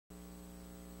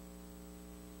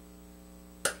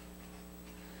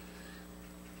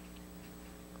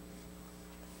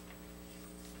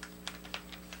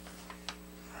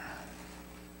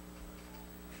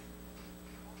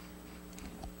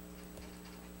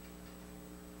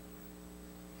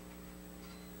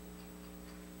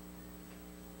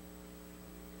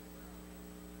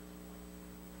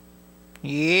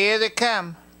Here they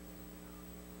come.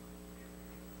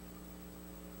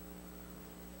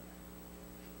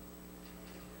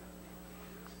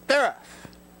 They're off.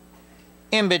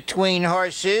 In between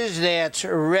horses, that's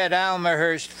Red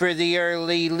Almahurst for the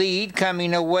early lead.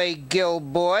 Coming away,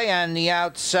 GILBOY on the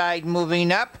outside,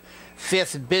 moving up.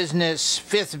 Fifth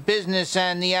Business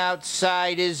on the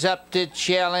outside is up to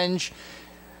challenge.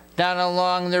 Down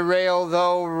along the rail,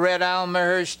 though, Red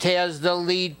Almahurst has the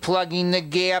lead, plugging the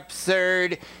gap.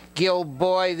 Third,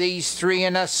 GILBOY. These three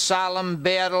in a solemn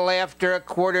battle after a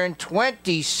quarter and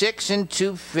 26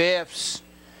 2/5.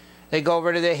 They go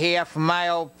over to the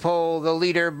half-mile pole. The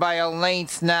leader by a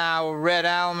length now, Red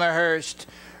Almahurst.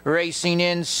 Racing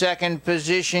in second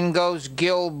position goes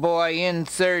GILBOY. In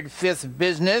third, Fifth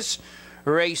Business.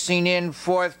 Racing in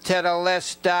fourth,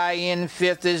 Tetelestai. In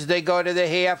fifth as they go to the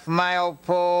half-mile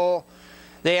pole.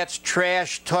 That's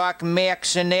Trash Talk.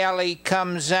 Maxinelli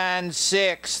comes on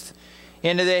sixth.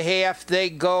 Into the half they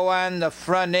go on the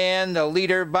front end. The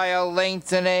leader by a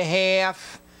length and a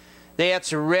half.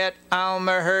 That's Red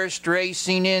Almahurst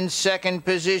racing in second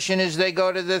position as they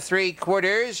go to the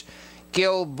three-quarters.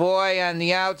 GILBOY on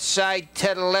the outside.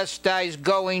 Tetelestai's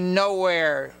going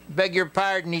nowhere. Beg your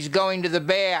pardon, he's going to the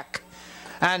back.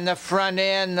 On the front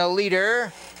end, the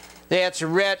leader, that's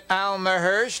Red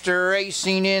Almahurst.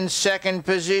 Racing in second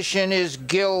position is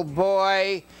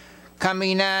GILBOY.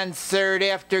 Coming on third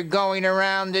after going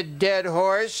around the dead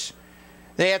horse.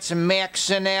 That's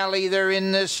Maxinelli. They're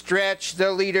in the stretch.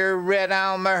 The leader, Red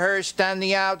Almahurst, on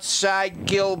the outside.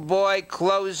 GILBOY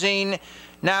closing.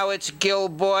 Now it's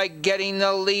GILBOY getting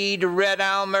the lead. Red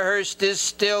Almahurst is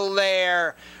still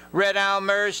there. Red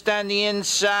Almahurst on the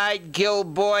inside.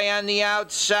 GILBOY on the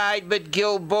outside. But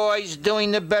GILBOY's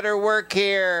doing the better work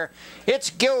here. It's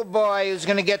GILBOY who's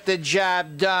going to get the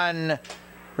job done.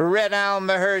 Red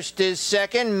Almahurst is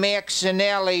second.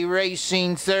 Maxinelli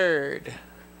racing third.